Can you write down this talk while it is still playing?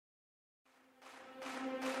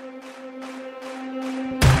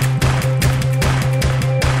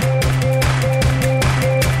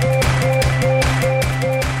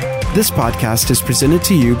This podcast is presented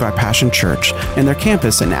to you by Passion Church and their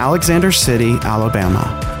campus in Alexander City,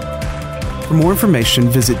 Alabama. For more information,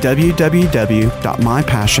 visit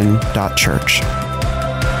www.mypassion.church.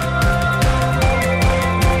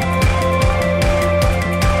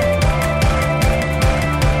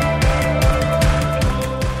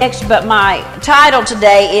 But my title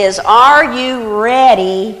today is, Are You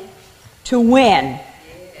Ready to Win?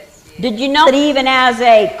 Did you know that even as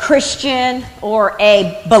a Christian or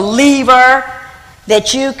a believer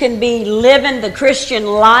that you can be living the Christian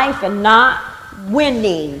life and not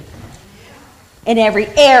winning in every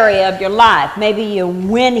area of your life? Maybe you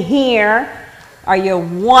win here, or you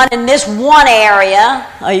won in this one area,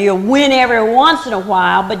 or you win every once in a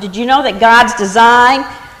while. But did you know that God's design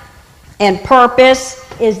and purpose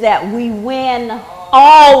is that we win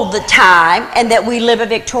all the time and that we live a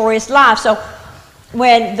victorious life? So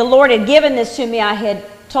when the Lord had given this to me, I had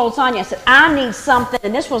told Sonia, I said, I need something,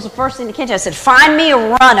 and this was the first thing that came to me. I said, find me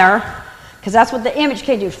a runner, because that's what the image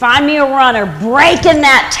can do. Find me a runner breaking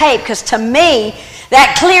that tape, because to me,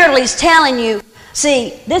 that clearly is telling you,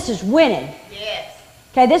 see, this is winning. Yes.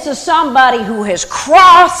 Okay, this is somebody who has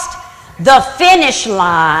crossed the finish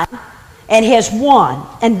line and has won.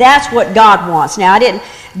 And that's what God wants. Now, I didn't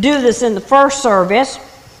do this in the first service,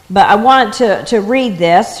 but I wanted to read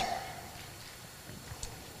this.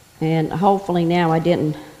 And hopefully now I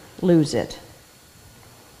didn't lose it.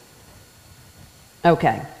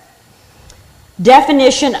 Okay.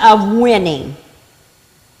 Definition of winning: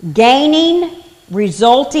 gaining,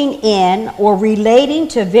 resulting in, or relating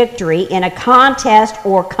to victory in a contest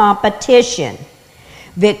or competition.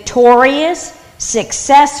 Victorious,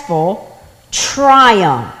 successful,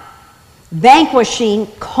 triumph. Vanquishing,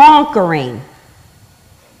 conquering.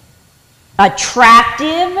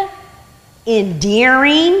 Attractive,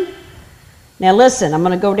 endearing. Now listen, I'm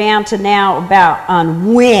going to go down to now about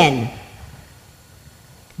on win.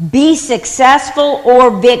 Be successful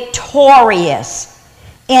or victorious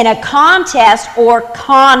in a contest or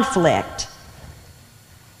conflict.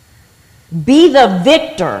 Be the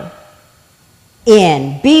victor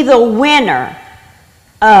in, be the winner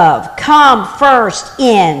of, come first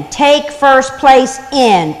in, take first place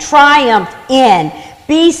in, triumph in,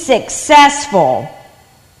 be successful.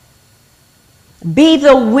 Be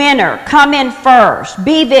the winner, come in first,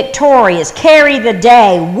 be victorious, carry the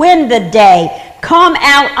day, win the day, come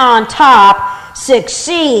out on top,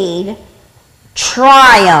 succeed,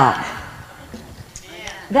 triumph.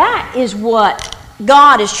 That is what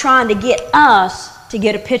God is trying to get us to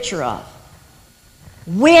get a picture of.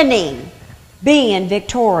 Winning, being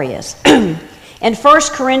victorious. In 1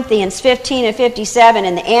 Corinthians 15 and 57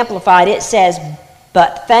 in the Amplified, it says,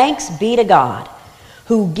 but thanks be to God,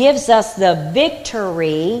 who gives us the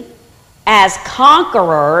victory as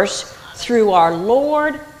conquerors through our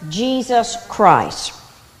Lord Jesus Christ.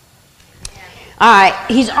 All right,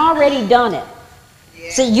 He's already done it.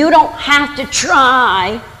 So you don't have to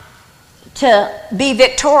try to be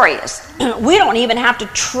victorious. We don't even have to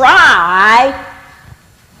try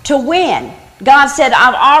to win. God said,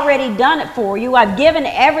 I've already done it for you. I've given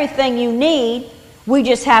everything you need. We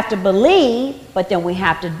just have to believe, but then we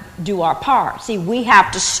have to do our part. See, we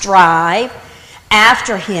have to strive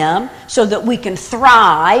after Him so that we can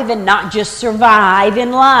thrive and not just survive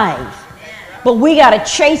in life. But we got to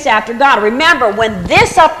chase after God. Remember, when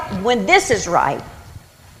this is right,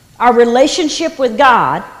 our relationship with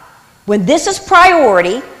God, when this is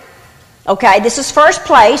priority, okay, this is first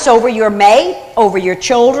place over your mate, over your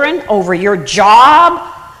children, over your job,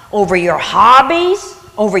 over your hobbies,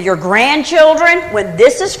 over your grandchildren. When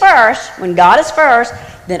this is first, when God is first,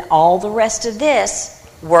 then all the rest of this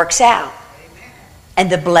works out. Amen. And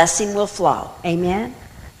the blessing will flow. Amen?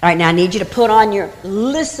 All right, now I need you to put on your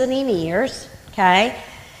listening ears, okay?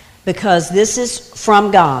 Because this is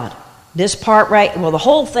from God. This part right, well, the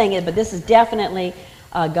whole thing is, but this is definitely,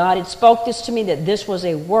 God had spoke this to me, that this was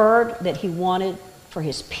a word that He wanted for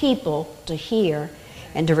His people to hear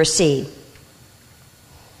and to receive.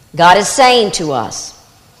 God is saying to us,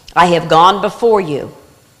 I have gone before you.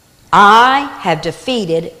 I have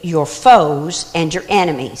defeated your foes and your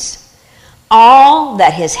enemies, all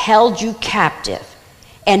that has held you captive,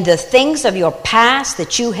 and the things of your past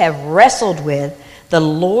that you have wrestled with, the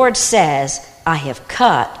Lord says, I have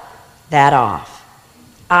cut that off.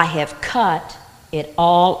 I have cut it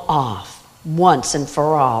all off once and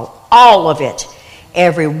for all of it.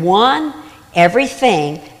 Everyone,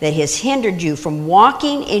 everything that has hindered you from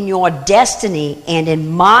walking in your destiny and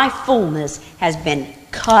in my fullness has been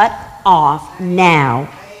cut off now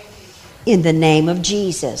in the name of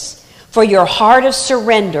Jesus. For your heart of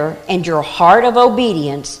surrender and your heart of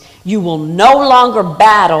obedience, you will no longer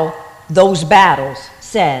battle those battles,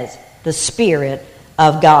 says the Spirit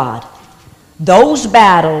of God. Those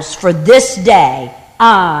battles for this day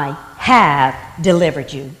I have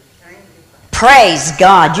delivered you. Praise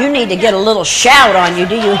God. You need to get a little shout on you.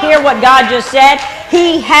 Do you hear what God just said?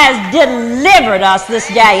 He has delivered us this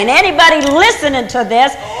day. And anybody listening to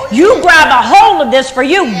this, you grab a hold of this for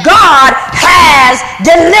you. God has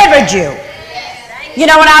delivered you. You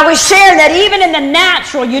know, and I was sharing that even in the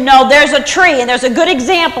natural, you know, there's a tree, and there's a good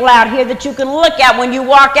example out here that you can look at when you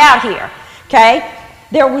walk out here. Okay?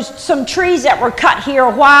 There was some trees that were cut here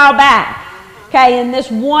a while back. Okay, and this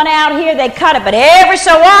one out here, they cut it. But every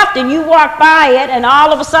so often, you walk by it, and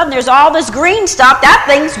all of a sudden, there's all this green stuff. That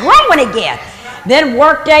thing's growing again. Then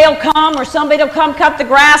workday will come, or somebody will come cut the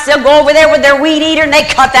grass. They'll go over there with their weed eater, and they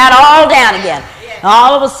cut that all down again.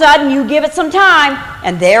 All of a sudden, you give it some time,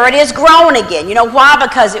 and there it is growing again. You know why?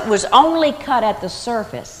 Because it was only cut at the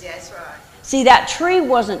surface. That's right. See, that tree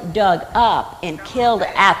wasn't dug up and killed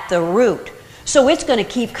at the root. So it's going to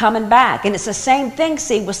keep coming back. And it's the same thing,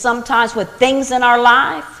 see, with sometimes with things in our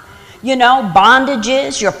life. You know,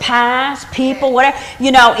 bondages, your past, people, whatever.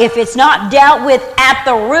 You know, if it's not dealt with at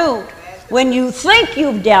the root, when you think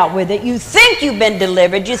you've dealt with it, you think you've been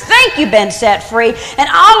delivered, you think you've been set free, and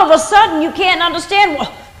all of a sudden you can't understand,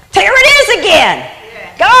 well, there it is again.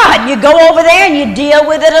 God, you go over there and you deal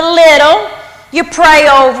with it a little, you pray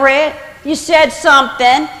over it, you said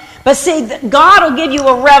something, but see, God will give you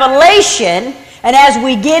a revelation, and as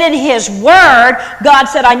we get in His Word, God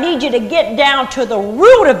said, I need you to get down to the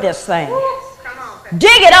root of this thing.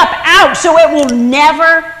 Dig it up out so it will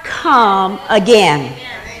never come again.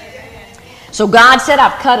 So God said,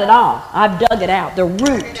 I've cut it off. I've dug it out. The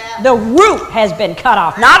root has been cut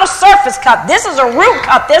off. Not a surface cut. This is a root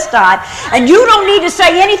cut this time. And you don't need to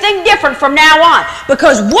say anything different from now on,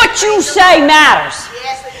 because what you say matters.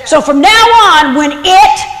 So from now on, when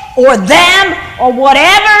it or them or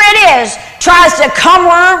whatever it is tries to come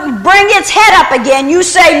or bring its head up again, you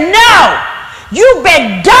say, no, you've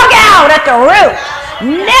been dug out at the root.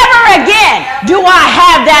 Never again do I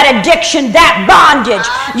have that addiction, that bondage.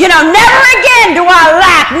 You know, never again do I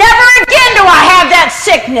lack. Never again do I have that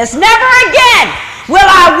sickness. Never again will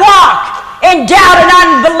I walk in doubt and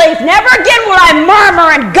unbelief. Never again will I murmur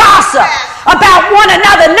and gossip about one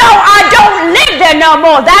another. No, I don't live there no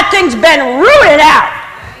more. That thing's been rooted out,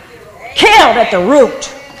 killed at the root.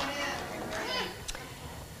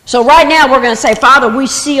 So right now we're going to say, Father, we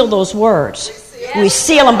seal those words. We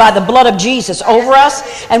seal them by the blood of Jesus over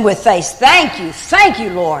us and with faith. Thank you,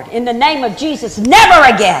 Lord. In the name of Jesus,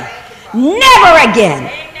 never again. Never again.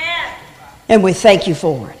 Amen. And we thank you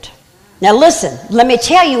for it. Now listen, let me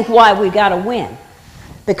tell you why we got to win.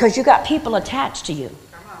 Because you got people attached to you.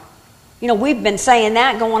 You know, we've been saying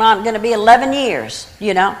that going to be 11 years,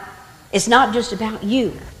 you know. It's not just about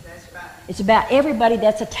you. It's about everybody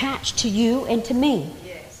that's attached to you and to me.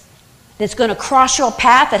 That's going to cross your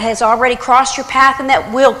path, that has already crossed your path, and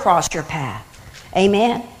that will cross your path.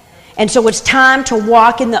 Amen? And so it's time to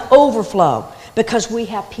walk in the overflow, because we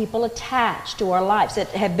have people attached to our lives that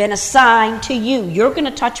have been assigned to you. You're going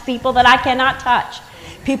to touch people that I cannot touch.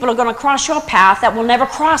 People are going to cross your path that will never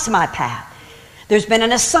cross my path. There's been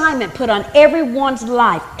an assignment put on everyone's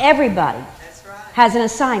life. Everybody has an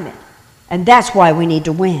assignment. And that's why we need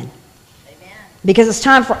to win. Amen. Because it's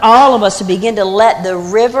time for all of us to begin to let the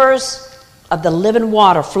rivers of the living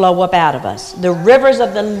water flow up out of us. The rivers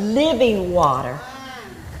of the living water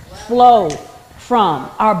flow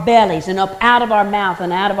from our bellies and up out of our mouth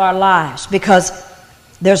and out of our lives, because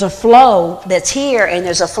there's a flow that's here, and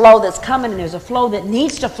there's a flow that's coming, and there's a flow that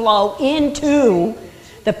needs to flow into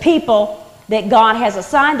the people that God has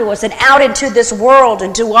assigned to us, and out into this world,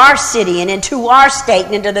 into our city, and into our state,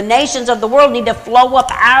 and into the nations of the world need to flow up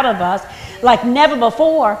out of us like never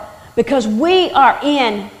before, because we are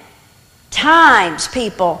in times,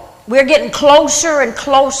 people. We're getting closer and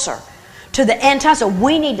closer to the end time, so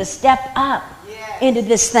we need to step up into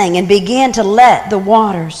this thing and begin to let the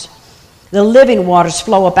waters, the living waters,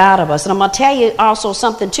 flow up out of us. And I'm going to tell you also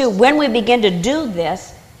something too. When we begin to do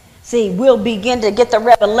this, see, we'll begin to get the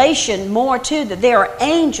revelation more too, that there are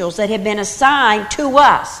angels that have been assigned to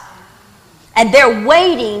us, and they're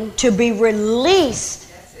waiting to be released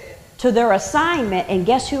to their assignment. And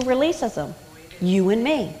guess who releases them? You and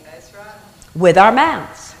me. With our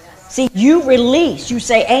mouths. See, you release. You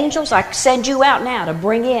say, angels, I send you out now to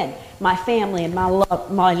bring in my family and my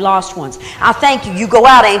lost ones. I thank you. You go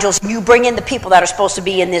out, angels. You bring in the people that are supposed to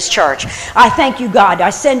be in this church. I thank you, God. I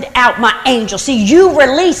send out my angels. See, you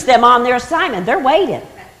release them on their assignment. They're waiting.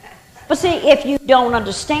 But see, if you don't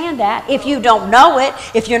understand that, if you don't know it,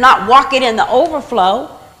 if you're not walking in the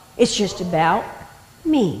overflow, it's just about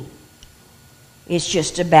me. It's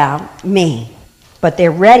just about me. But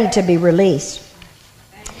they're ready to be released.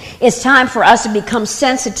 It's time for us to become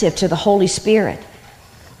sensitive to the Holy Spirit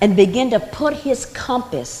and begin to put His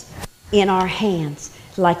compass in our hands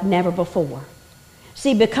like never before.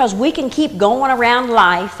 See, because we can keep going around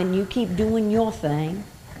life and you keep doing your thing,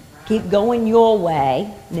 keep going your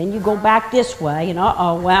way, and then you go back this way, and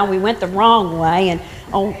well, we went the wrong way, and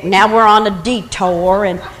now we're on a detour,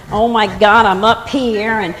 and oh my God, I'm up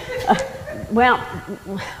here, and well,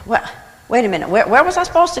 wait a minute, where was I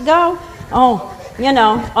supposed to go?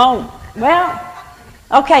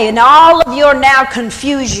 Okay, and all of your now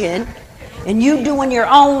confusion and you doing your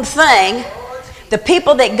own thing, the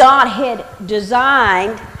people that God had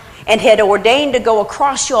designed and had ordained to go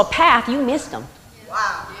across your path, you missed them.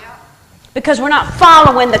 Wow. Because we're not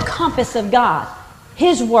following the compass of God,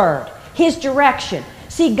 His Word, His direction.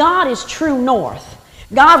 See, God is true north.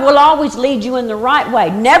 God will always lead you in the right way.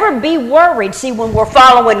 Never be worried, see, when we're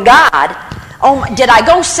following God. Oh, did I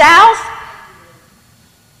go south?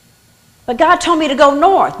 But God told me to go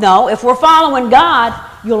north. No, if we're following God,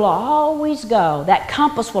 you'll always go. That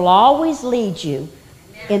compass will always lead you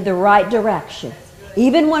in the right direction.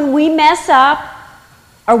 Even when we mess up,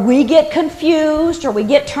 or we get confused, or we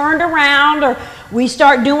get turned around, or we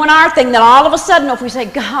start doing our thing, then all of a sudden, if we say,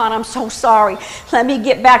 God, I'm so sorry, let me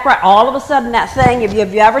get back right, all of a sudden that thing,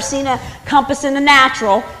 have you ever seen a compass in the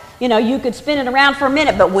natural, you could spin it around for a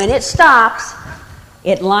minute, but when it stops,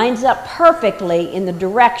 it lines up perfectly in the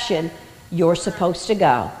direction you're supposed to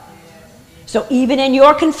go. So even in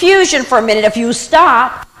your confusion for a minute, if you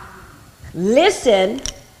stop, listen,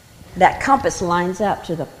 that compass lines up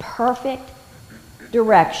to the perfect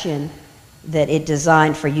direction that it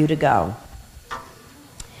designed for you to go.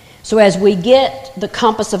 So as we get the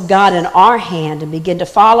compass of God in our hand and begin to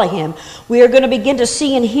follow Him, we are going to begin to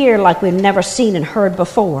see and hear like we've never seen and heard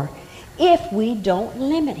before, if we don't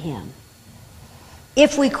limit Him.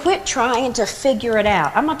 If we quit trying to figure it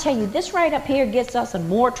out. I'm going to tell you, this right up here gets us in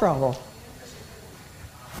more trouble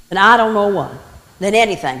than I don't know what, than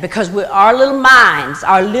anything. Because our little minds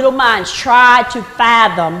try to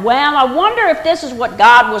fathom, well, I wonder if this is what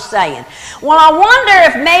God was saying. Well, I wonder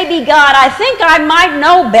if maybe, God, I think I might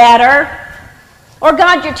know better. Or,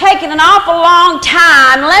 God, you're taking an awful long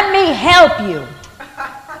time. Let me help you.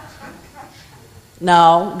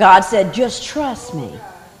 No, God said, just trust me.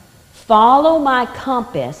 Follow my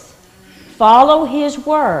compass, follow His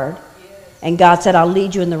Word, and God said, I'll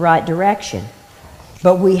lead you in the right direction.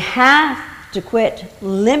 But we have to quit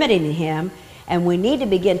limiting Him, and we need to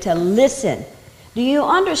begin to listen. Do you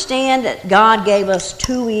understand that God gave us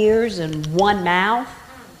 2 ears and 1 mouth?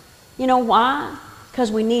 You know why?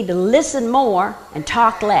 Because we need to listen more and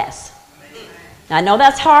talk less. Now, I know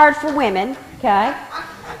that's hard for women, okay?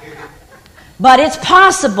 But it's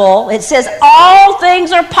possible. It says all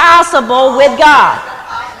things are possible with God.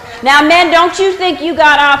 Now, men, don't you think you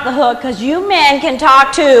got off the hook, because you men can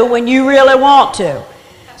talk too when you really want to.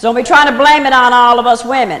 So don't be trying to blame it on all of us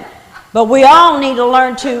women. But we all need to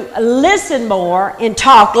learn to listen more and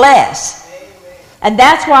talk less. And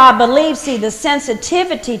that's why I believe, see, the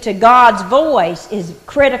sensitivity to God's voice is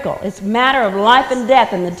critical. It's a matter of life and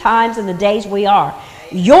death in the times and the days we are.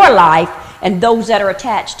 Your life and those that are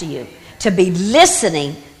attached to you. To be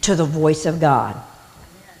listening to the voice of God.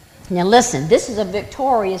 Now listen, this is a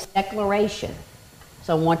victorious declaration.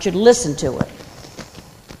 So I want you to listen to it.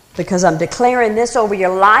 Because I'm declaring this over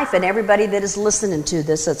your life and everybody that is listening to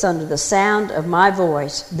this that's under the sound of my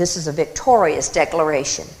voice. This is a victorious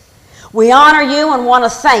declaration. We honor you and want to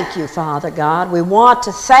thank you, Father God. We want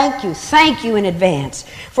to thank you in advance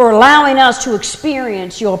for allowing us to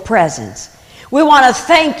experience your presence. We want to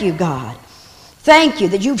thank you, God. Thank you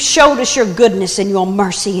that you've showed us your goodness and your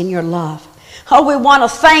mercy and your love. Oh, we want to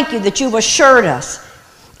thank you that you've assured us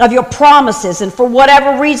of your promises, and for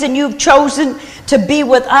whatever reason you've chosen to be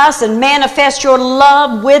with us and manifest your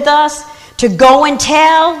love with us, to go and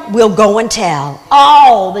tell, we'll go and tell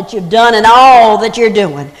all that you've done and all that you're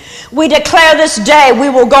doing. We declare this day we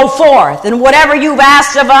will go forth, and whatever you've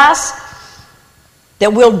asked of us,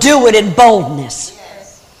 that we'll do it in boldness.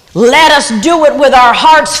 Let us do it with our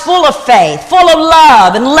hearts full of faith, full of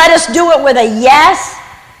love, and let us do it with a yes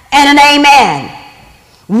and an amen.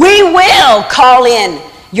 We will call in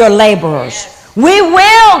your laborers. We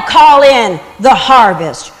will call in the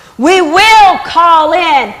harvest. We will call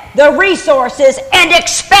in the resources and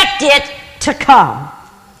expect it to come.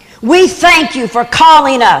 We thank you for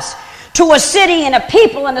calling us to a city and a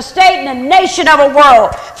people and a state and a nation of a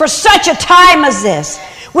world for such a time as this.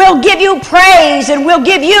 We'll give you praise and we'll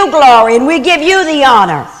give you glory and we give you the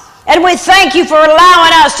honor. And we thank you for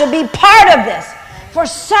allowing us to be part of this. for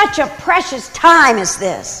such a precious time as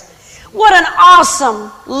this. What an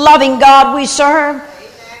awesome, loving God we serve.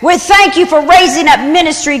 We thank you for raising up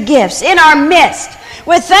ministry gifts in our midst.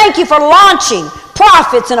 We thank you for launching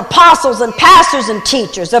prophets and apostles and pastors and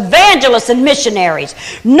teachers, evangelists and missionaries,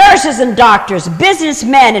 nurses and doctors,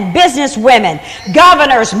 businessmen and businesswomen,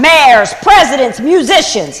 governors, mayors, presidents,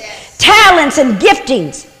 musicians, talents and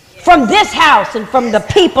giftings from this house and from the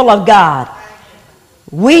people of God.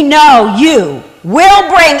 We know you will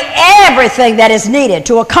bring everything that is needed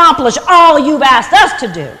to accomplish all you've asked us to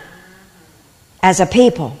do as a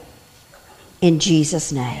people in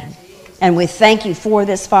Jesus' name. And we thank you for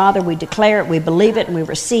this, Father. We declare it, we believe it, and we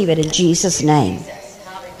receive it in Jesus' name.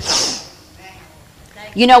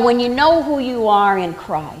 You know, when you know who you are in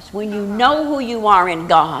Christ, when you know who you are in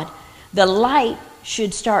God, the light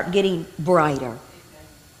should start getting brighter.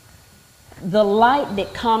 The light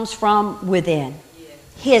that comes from within.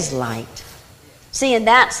 His light. See, and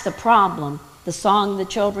that's the problem. The song the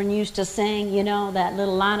children used to sing, you know, that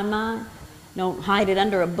little line of mine, don't hide it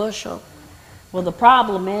under a bushel. Well, the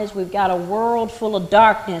problem is we've got a world full of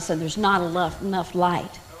darkness and there's not enough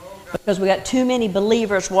light. Because we got too many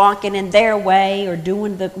believers walking in their way or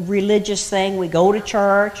doing the religious thing. We go to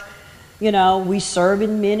church, you know, we serve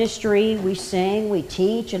in ministry, we sing, we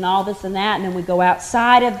teach and all this and that, and then we go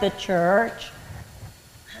outside of the church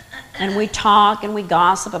and we talk and we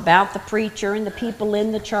gossip about the preacher and the people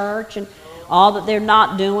in the church and all that they're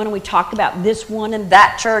not doing. And we talk about this one and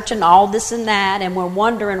that church and all this and that. And we're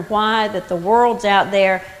wondering why that the world's out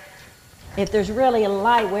there. If there's really a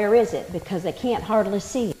light, where is it? Because they can't hardly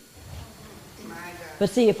see it. But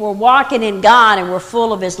see, if we're walking in God and we're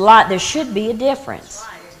full of His light, there should be a difference.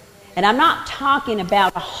 And I'm not talking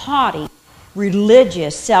about a haughty,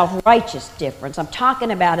 religious, self-righteous difference. I'm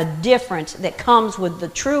talking about a difference that comes with the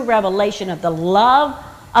true revelation of the love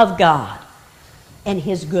of God and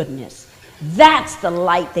His goodness. That's the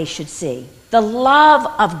light they should see. The love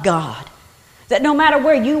of God. That no matter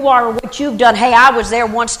where you are or what you've done, hey, I was there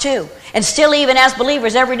once too. And still even as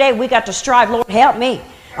believers every day we got to strive, Lord, help me.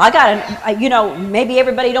 I got to, you know, maybe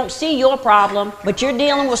everybody don't see your problem, but you're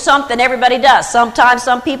dealing with something everybody does. Sometimes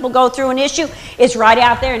some people go through an issue, it's right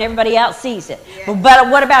out there and everybody else sees it. But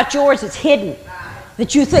what about yours? It's hidden.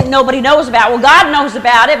 That you think nobody knows about. Well, God knows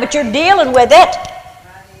about it, but you're dealing with it.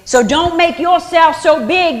 So don't make yourself so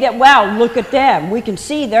big that, wow, look at them. We can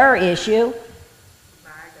see their issue.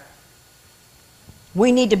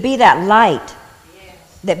 We need to be that light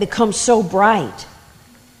that becomes so bright.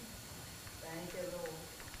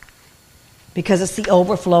 Because it's the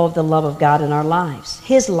overflow of the love of God in our lives.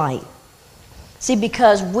 His light. See,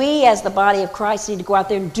 because we as the body of Christ need to go out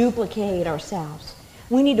there and duplicate ourselves.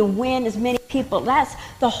 We need to win as many people. That's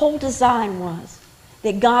the whole design was.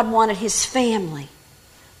 That God wanted His family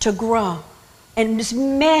to grow. And as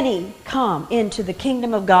many come into the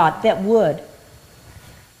kingdom of God that would.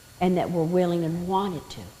 And that were willing and wanted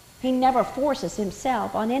to. He never forces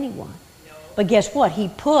Himself on anyone. But guess what? He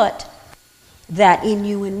put that in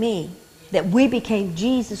you and me. That we became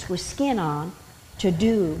Jesus with skin on to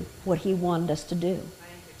do what He wanted us to do.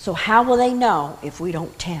 So how will they know if we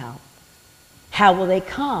don't tell? How will they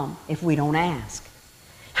come if we don't ask?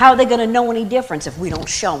 How are they going to know any difference if we don't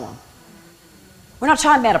show them? We're not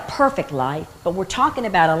talking about a perfect life, but we're talking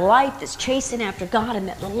about a life that's chasing after God and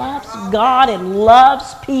that loves God and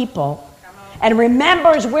loves people and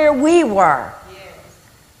remembers where we were.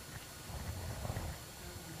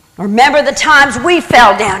 Remember the times we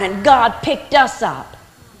fell down and God picked us up,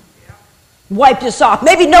 wiped us off.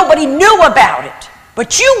 Maybe nobody knew about it,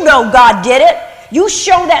 but you know God did it. You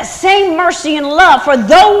show that same mercy and love for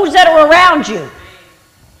those that are around you.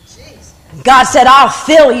 God said, I'll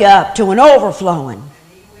fill you up to an overflowing.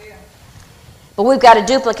 But we've got to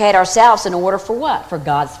duplicate ourselves in order for what? For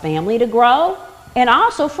God's family to grow and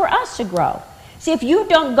also for us to grow. See, if you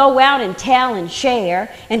don't go out and tell and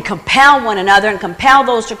share and compel one another and compel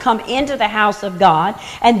those to come into the house of God,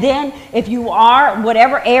 and then if you are,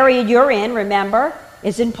 whatever area you're in, remember,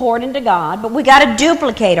 it's important to God, but we got to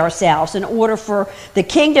duplicate ourselves in order for the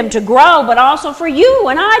kingdom to grow, but also for you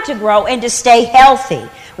and I to grow and to stay healthy.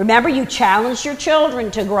 Remember, you challenge your children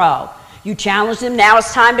to grow. You challenge them, now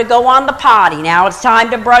it's time to go on the potty. Now it's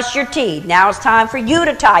time to brush your teeth. Now it's time for you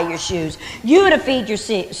to tie your shoes. You to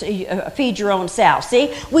feed your own self.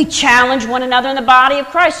 See, we challenge one another in the body of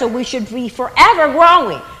Christ, so we should be forever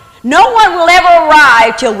growing. No one will ever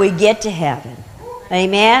arrive till we get to heaven.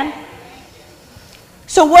 Amen?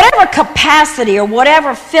 So whatever capacity or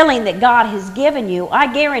whatever filling that God has given you,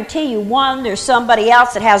 I guarantee you, one, there's somebody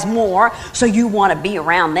else that has more, so you want to be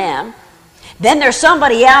around them. Then there's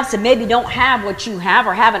somebody else that maybe don't have what you have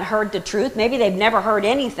or haven't heard the truth. Maybe they've never heard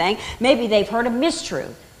anything. Maybe they've heard a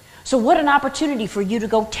mistruth. So what an opportunity for you to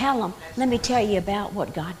go tell them, let me tell you about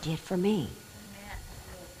what God did for me.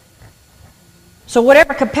 So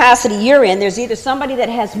whatever capacity you're in, there's either somebody that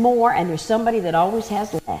has more and there's somebody that always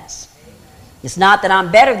has less. It's not that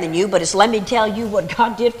I'm better than you, but it's let me tell you what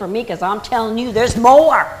God did for me, because I'm telling you there's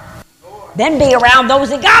more. Then be around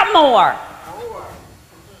those that got more.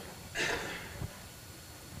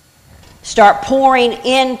 Start pouring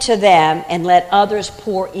into them and let others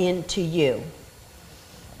pour into you.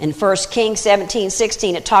 In 1 Kings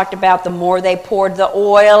 17:16, it talked about the more they poured the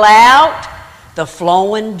oil out, the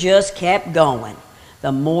flowing just kept going.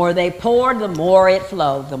 The more they poured, the more it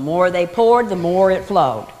flowed. The more they poured, the more it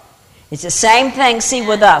flowed. It's the same thing, see,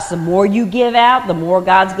 with us. The more you give out, the more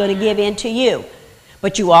God's going to give into you.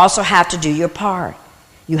 But you also have to do your part.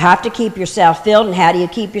 You have to keep yourself filled. And how do you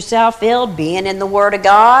keep yourself filled? Being in the Word of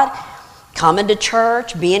God, coming to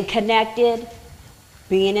church, being connected,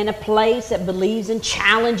 being in a place that believes in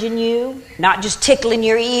challenging you, not just tickling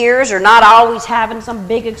your ears or not always having some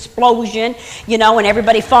big explosion, and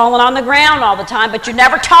everybody falling on the ground all the time, but you're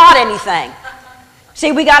never taught anything.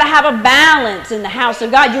 See, we got to have a balance in the house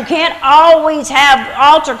of God. You can't always have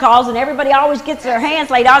altar calls and everybody always gets their hands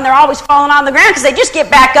laid on. They're always falling on the ground because they just get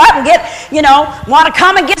back up and want to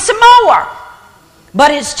come and get some more.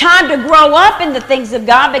 But it's time to grow up in the things of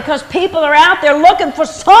God, because people are out there looking for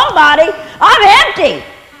somebody. I'm empty.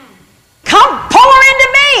 Come pour into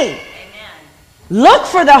me. Amen. Look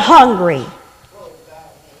for the hungry.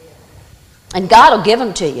 And God will give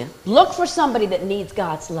them to you. Look for somebody that needs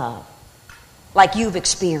God's love, like you've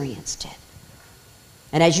experienced it.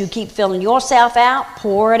 And as you keep filling yourself out,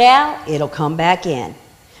 pour it out, it'll come back in.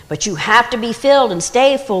 But you have to be filled and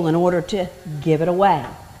stay full in order to give it away.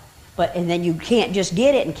 And then you can't just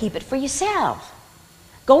get it and keep it for yourself.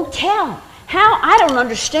 Go tell. I don't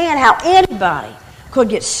understand how anybody could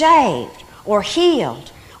get saved or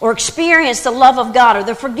healed or experience the love of God or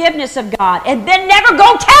the forgiveness of God and then never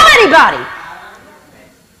go tell anybody.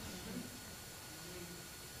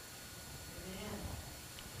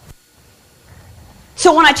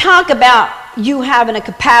 So when I talk about you having a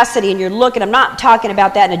capacity and you're looking, I'm not talking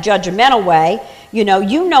about that in a judgmental way. You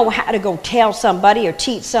know how to go tell somebody or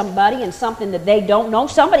teach somebody and something that they don't know.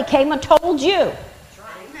 Somebody came and told you.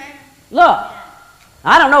 Look,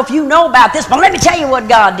 I don't know if you know about this, but let me tell you what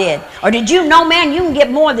God did. Or did you know, man, you can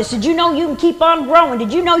get more of this? Did you know you can keep on growing?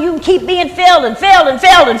 Did you know you can keep being filled and filled and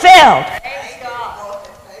filled and filled?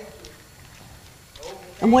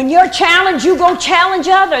 And when you're challenged, you go challenge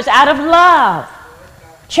others out of love.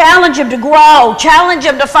 Challenge them to grow. Challenge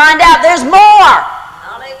them to find out there's more.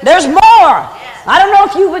 There's more. I don't know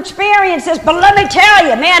if you've experienced this, but let me tell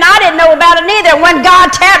you, man, I didn't know about it neither. When God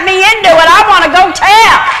tapped me into it, I want to go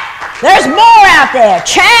tell. There's more out there.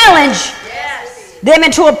 Challenge them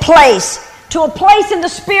into a place in the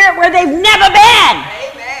Spirit where they've never been.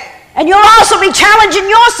 Amen. And you'll also be challenging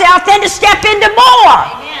yourself then to step into more.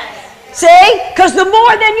 Amen. See? Because the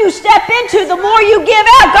more then you step into, the more you give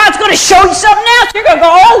out, God's going to show you something else. You're going to go,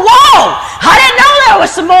 oh, whoa, I didn't know there was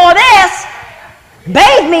some more of this.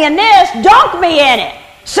 Bathe me in this, dunk me in it,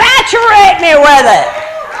 saturate me with it.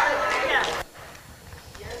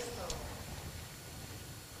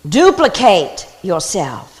 Duplicate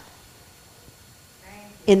yourself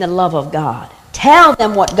in the love of God. Tell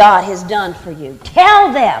them what God has done for you.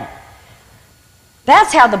 Tell them.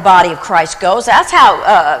 That's how the body of Christ goes. That's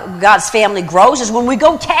how God's family grows, is when we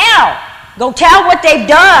go tell. Go tell what they've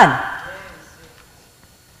done.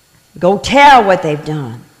 Go tell what they've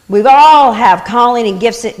done. We all have calling and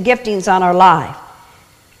giftings on our life.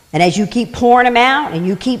 And as you keep pouring them out and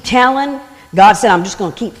you keep telling, God said, I'm just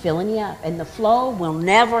going to keep filling you up. And the flow will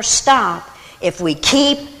never stop if we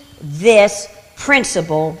keep this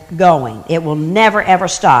principle going. It will never, ever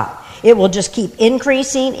stop. It will just keep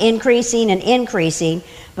increasing, increasing, and increasing,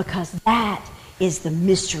 because that is the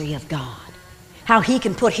mystery of God. How He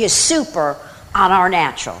can put His super on our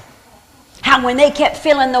natural. How when they kept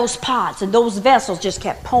filling those pots and those vessels just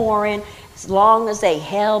kept pouring, as long as they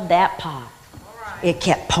held that pot, it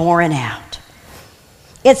kept pouring out.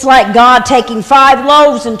 It's like God taking 5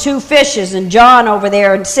 loaves and 2 fishes. And John over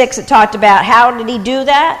there in 6, it talked about how did He do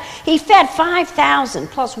that? He fed 5,000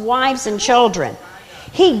 plus wives and children.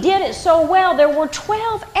 He did it so well, there were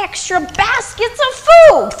 12 extra baskets of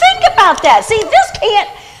food. Think about that. See, this can't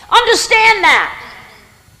understand that.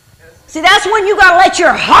 See, that's when you got to let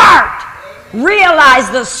your heart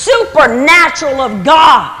realize the supernatural of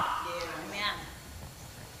God.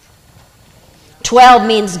 12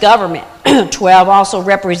 means government. 12 also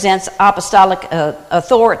represents apostolic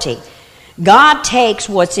authority. God takes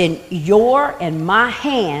what's in your and my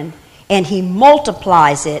hand and He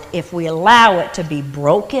multiplies it if we allow it to be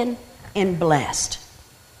broken and blessed.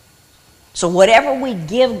 So whatever we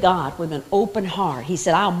give God with an open heart, He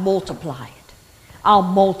said, I'll multiply it. I'll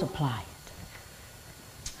multiply it.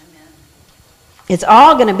 Amen. It's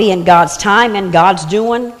all going to be in God's time and God's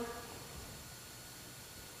doing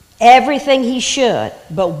everything He should,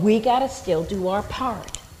 but we got to still do our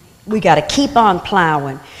part. We got to keep on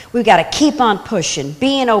plowing. We got to keep on pushing,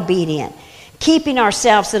 being obedient, keeping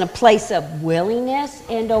ourselves in a place of willingness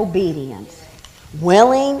and obedience.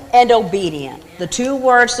 Willing and obedient. The two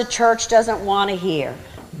words the church doesn't want to hear.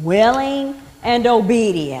 Willing and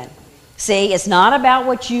obedient. See, it's not about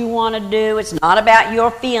what you want to do. It's not about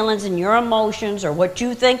your feelings and your emotions or what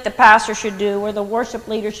you think the pastor should do or the worship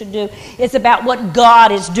leader should do. It's about what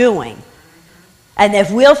God is doing. And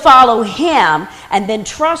if we'll follow Him and then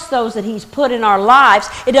trust those that He's put in our lives,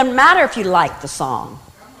 it doesn't matter if you like the song.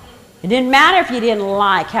 It didn't matter if you didn't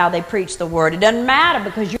like how they preached the Word. It doesn't matter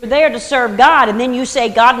because you're there to serve God. And then you say,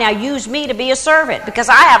 God, now use me to be a servant because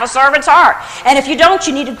I have a servant's heart. And if you don't,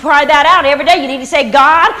 you need to cry that out every day. You need to say,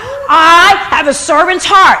 God, I have a servant's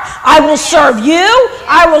heart. I will serve you.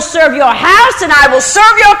 I will serve your house. And I will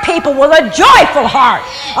serve your people with a joyful heart.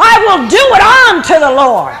 I will do it unto the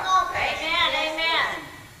Lord. Amen.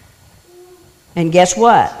 And guess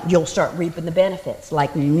what? You'll start reaping the benefits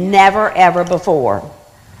like never, ever before.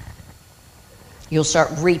 You'll start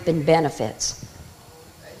reaping benefits.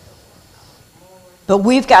 But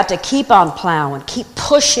we've got to keep on plowing, keep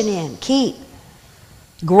pushing in, keep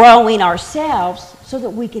growing ourselves so that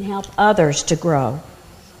we can help others to grow.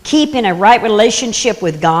 Keep in a right relationship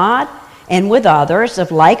with God and with others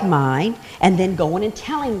of like mind, and then going and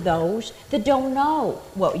telling those that don't know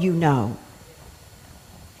what you know.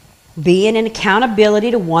 Being in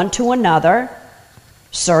accountability to one to another,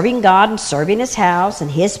 serving God and serving His house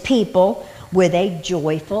and His people with a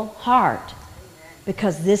joyful heart.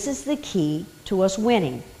 Because this is the key to us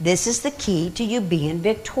winning. This is the key to you being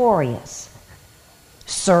victorious.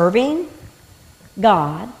 Serving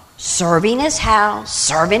God, serving His house,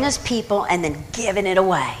 serving His people, and then giving it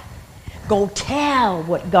away. Go tell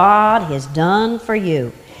what God has done for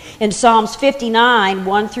you. In Psalms 59,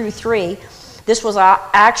 1 through 3, this was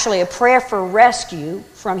actually a prayer for rescue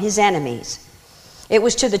from his enemies. It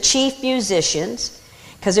was to the chief musicians,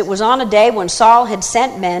 because it was on a day when Saul had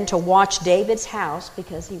sent men to watch David's house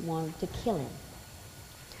because he wanted to kill him.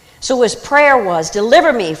 So his prayer was,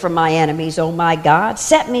 deliver me from my enemies, O my God.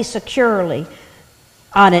 Set me securely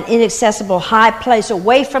on an inaccessible high place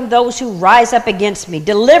away from those who rise up against me.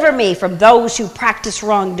 Deliver me from those who practice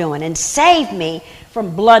wrongdoing and save me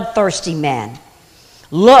from bloodthirsty men.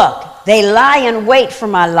 Look, they lie in wait for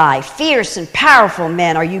my life. Fierce and powerful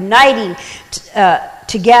men are uniting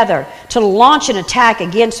together to launch an attack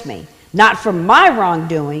against me, not for my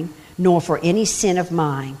wrongdoing, nor for any sin of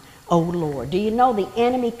mine, O Lord. Do you know the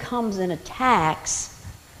enemy comes and attacks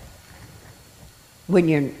when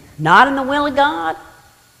you're not in the will of God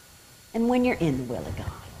and when you're in the will of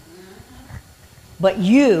God? But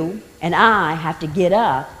you and I have to get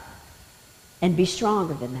up and be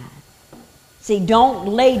stronger than that. See, don't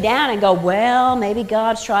lay down and go, well, maybe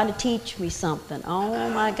God's trying to teach me something. Oh,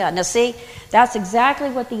 my God. Now, see, that's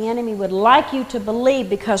exactly what the enemy would like you to believe,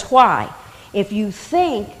 because why? If you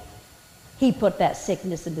think He put that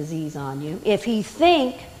sickness and disease on you, if He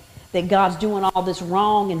think that God's doing all this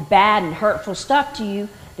wrong and bad and hurtful stuff to you,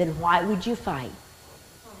 then why would you fight?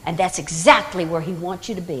 And that's exactly where He wants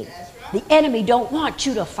you to be. The enemy don't want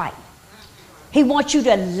you to fight. He wants you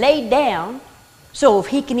to lay down, so if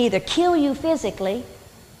he can either kill you physically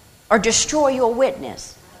or destroy your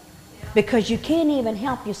witness, because you can't even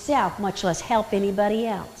help yourself, much less help anybody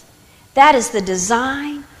else. That is the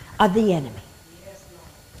design of the enemy.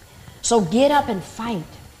 So get up and fight.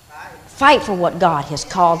 Fight for what God has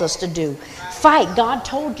called us to do. Fight. God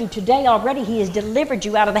told you today already He has delivered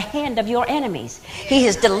you out of the hand of your enemies. He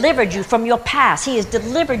has delivered you from your past. He has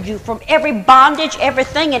delivered you from every bondage,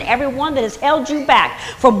 everything and everyone that has held you back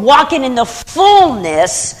from walking in the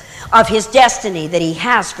fullness of His destiny that He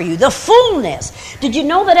has for you. The fullness. Did you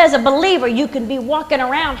know that as a believer you can be walking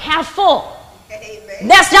around half full? Amen.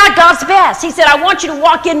 That's not God's best. He said, I want you to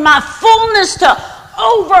walk in my fullness to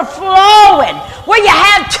overflowing, where you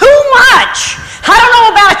have too much. I don't know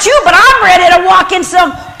about you, but I'm ready to walk in some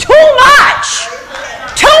too much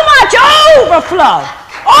overflow,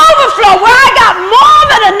 where I got more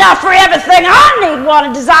than enough for everything I need, want,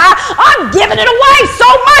 and desire. I'm giving it away so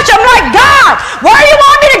much. I'm like, God, where do you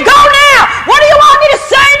want me to go now? What do you want me to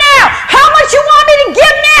say now? How much you want me to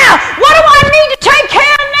give now? What do I need to take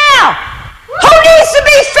care of now? Who needs to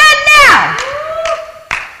be fed now?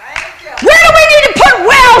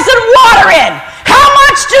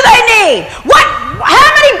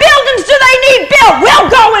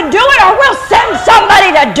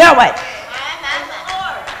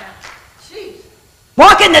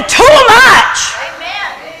 walk into too much.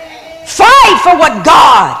 Fight for what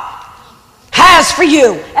God has for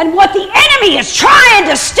you and what the enemy is trying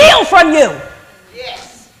to steal from you.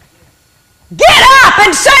 Get up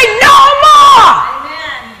and say no more.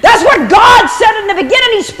 That's what God said in the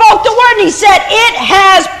beginning. He spoke the word and he said, it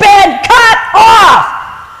has been cut off.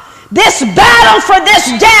 This battle for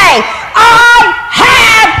this day, I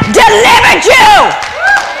have delivered you.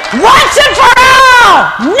 Once and for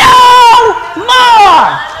all. No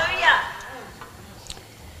more.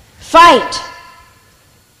 Fight.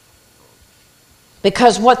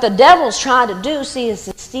 Because what the devil's trying to do, see, is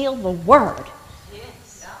to steal the word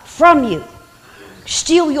from you.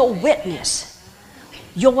 Steal your witness,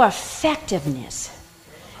 your effectiveness.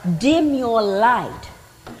 Dim your light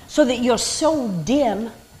so that you're so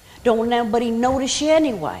dim, don't nobody notice you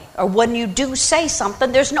anyway. Or when you do say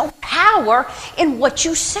something, there's no power in what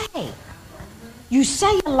you say. You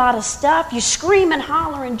say a lot of stuff, you scream and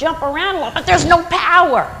holler and jump around a lot, but there's no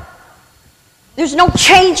power. There's no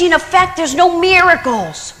changing effect. There's no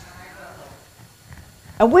miracles.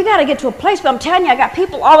 And we got to get to a place, but I'm telling you, I got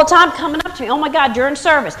people all the time coming up to me. Oh my God, during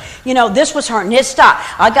service, this was hurting, it stopped.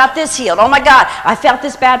 I got this healed. Oh my God, I felt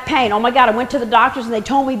this bad pain. Oh my God, I went to the doctors and they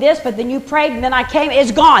told me this, but then you prayed and then I came,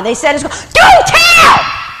 it's gone. They said it's gone. Don't tell!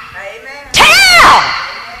 Amen. Tell!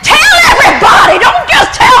 Tell everybody! Don't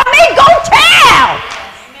just tell me, go tell!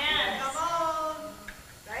 Amen. Come on.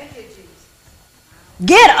 Thank you, Jesus.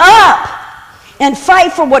 Get up and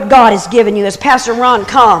fight for what God has given you as Pastor Ron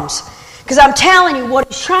comes. Because I'm telling you, what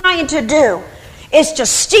he's trying to do is to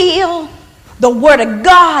steal the word of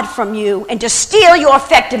God from you and to steal your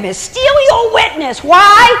effectiveness, steal your witness.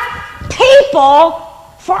 Why? People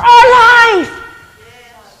for our life.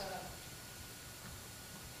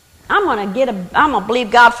 I'm gonna believe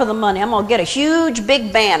God for the money. I'm gonna get a huge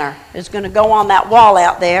big banner that's gonna go on that wall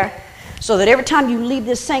out there, so that every time you leave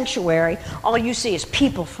this sanctuary, all you see is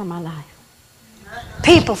people for my life.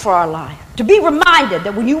 People for our life. To be reminded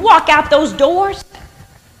that when you walk out those doors,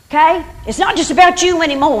 okay, it's not just about you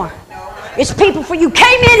anymore. It's people for you.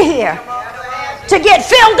 Came in here to get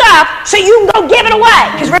filled up so you can go give it away.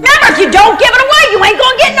 Because remember, if you don't give it away, you ain't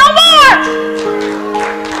going to get no more.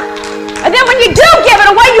 And then when you do give it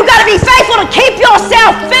away, you got to be faithful to keep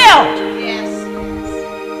yourself filled.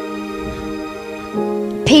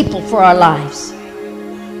 People for our lives.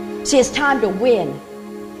 See, it's time to win.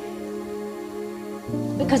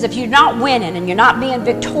 Because if you're not winning and you're not being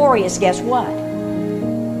victorious, guess what?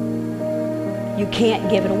 You can't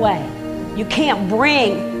give it away. You can't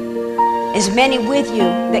bring as many with you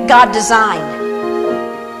that God designed.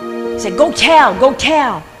 He said, go tell, go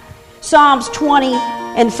tell. Psalms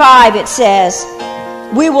 20:5, it says,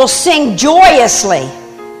 we will sing joyously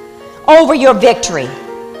over your victory.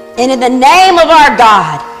 And in the name of our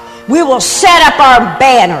God, we will set up our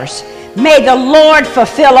banners. May the Lord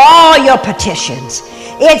fulfill all your petitions.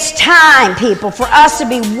 It's time, people, for us to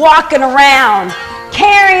be walking around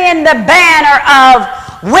carrying the banner of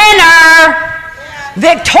winner,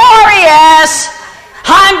 victorious.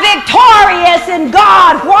 I'm victorious in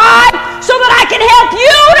God. Why? So that I can help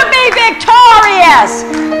you to be victorious.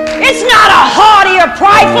 It's not a haughty or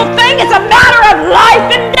prideful thing. It's a matter of life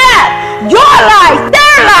and death. Your life,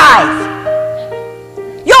 their life.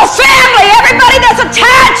 Your family, everybody that's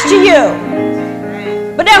attached to you.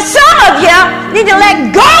 But now some of you need to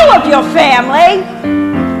let go of your family.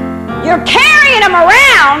 You're carrying them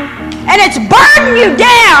around and it's burdening you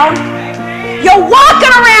down. You're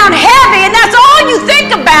walking around heavy and that's all you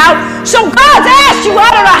think about. So God's asked you,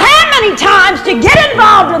 I don't know how many times, to get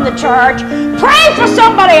involved in the church, pray for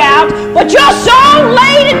somebody else, but you're so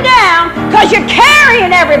laden down because you're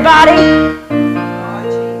carrying everybody.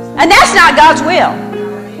 And that's not God's will.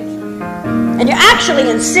 And you're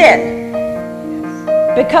actually in sin.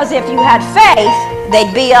 Because if you had faith,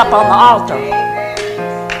 they'd be up on the altar.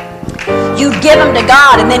 You'd give them to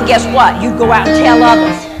God, and then guess what? You'd go out and tell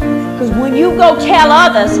others. Because when you go tell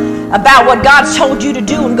others about what God's told you to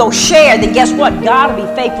do and go share, then guess what? God will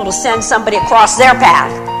be faithful to send somebody across their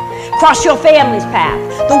path. Across your family's path.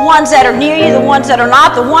 The ones that are near you, the ones that are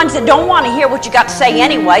not, the ones that don't want to hear what you got to say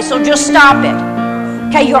anyway, so just stop it.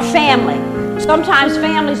 Okay, your family. Sometimes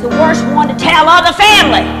family's the worst one to tell other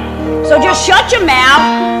family. So just shut your mouth,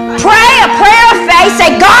 pray a prayer of faith,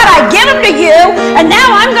 say, God, I give them to you, and now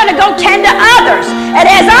I'm going to go tend to others. And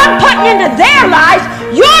as I'm putting into their lives,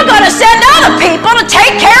 you're going to send other people to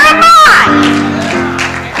take care of mine.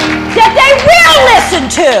 That they will listen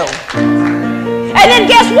to. And then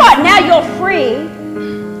guess what? Now you're free.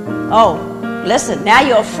 Oh, listen, now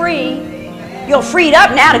you're free. You're freed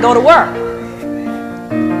up now to go to work.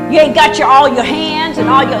 You ain't got all your hands and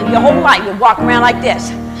all your whole life you walk around like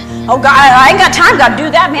this. Oh God, I ain't got time, God, to do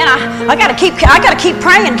that, man. I gotta keep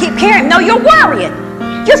praying, keep caring. No, you're worrying.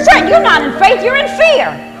 You're not in faith, you're in fear.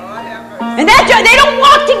 And that they don't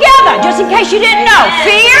walk together, just in case you didn't know.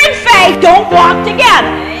 Fear and faith don't walk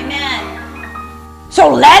together. Amen.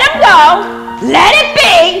 So let them go. Let it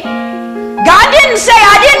be. God didn't say,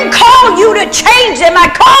 I didn't call you to change them.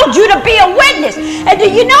 I called you to be a witness. And do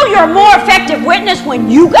you know you're a more effective witness when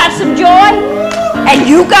you got some joy and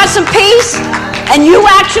you got some peace and you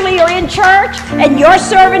actually are in church and you're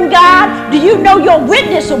serving God? Do you know your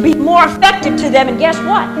witness will be more effective to them? And guess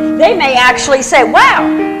what? They may actually say, wow,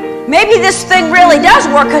 maybe this thing really does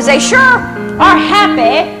work, because they sure are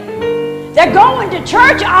happy. They're going to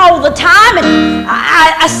church all the time, and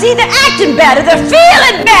I see they're acting better. They're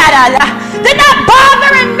feeling better. They're not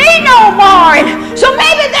bothering me no more. And so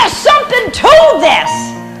maybe there's something to this.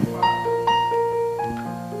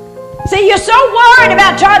 See, you're so worried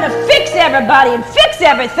about trying to fix everybody and fix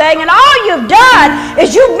everything, and all you've done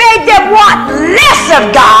is you've made them want less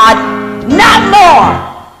of God, not more.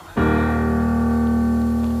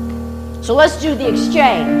 So let's do the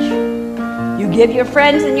exchange. You give your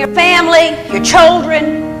friends and your family, your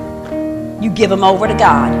children, you give them over to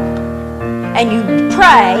God. And you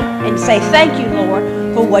pray and say, thank you, Lord,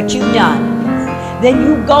 for what you've done. Then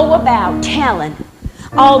you go about telling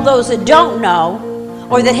all those that don't know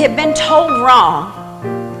or that have been told wrong,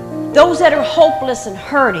 those that are hopeless and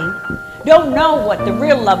hurting, don't know what the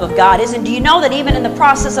real love of God is. And do you know that even in the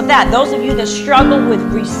process of that, those of you that struggle with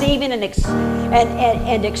receiving and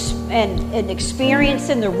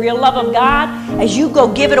experiencing the real love of God, as you go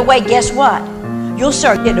give it away, guess what? You'll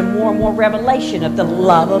start getting more and more revelation of the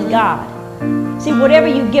love of God. See, whatever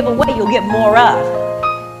you give away, you'll get more of.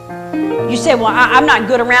 You say, well, I'm not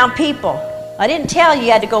good around people. I didn't tell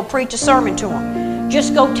you had to go preach a sermon to them.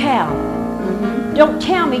 Just go tell. Don't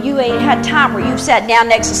tell me you ain't had time where you've sat down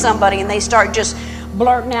next to somebody and they start just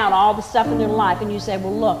blurting out all the stuff in their life, and you say,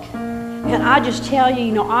 well, look, and I just tell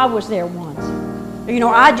you, I was there once.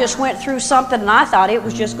 I just went through something and I thought it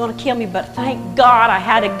was just going to kill me, but thank God I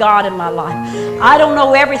had a God in my life. I don't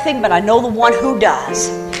know everything, but I know the one who does.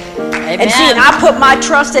 Amen. And see, and I put my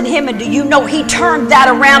trust in Him, and do you know He turned that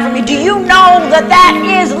around for me? Do you know that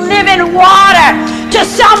is living water to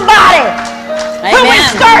somebody who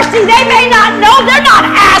is thirsty? They may not know. They're not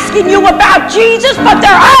asking you about Jesus, but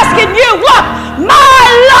they're asking you, look, my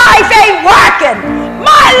life ain't working.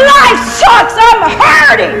 My life sucks. I'm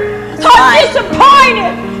hurting. I'm disappointed.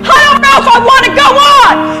 I don't know if I want to go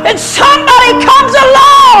on. And somebody comes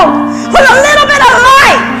along with a little bit of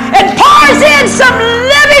light and pours in some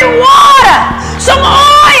living water, some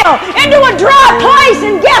oil into a dry place,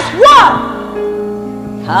 and guess what?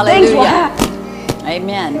 Hallelujah. Things will happen.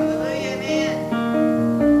 Amen.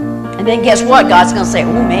 And then guess what? God's going to say,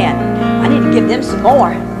 oh man, I need to give them some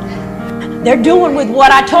more. They're doing with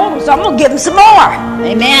what I told them, so I'm going to give them some more.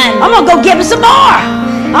 Amen. I'm going to go give them some more.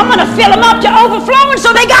 I'm going to fill them up to overflowing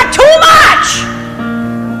so they got too much.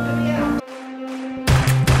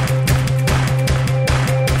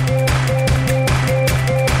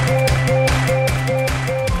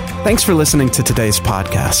 Thanks for listening to today's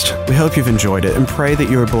podcast. We hope you've enjoyed it and pray that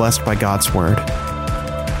you are blessed by God's Word.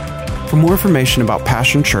 For more information about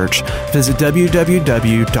Passion Church, visit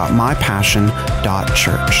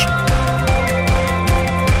www.mypassion.church.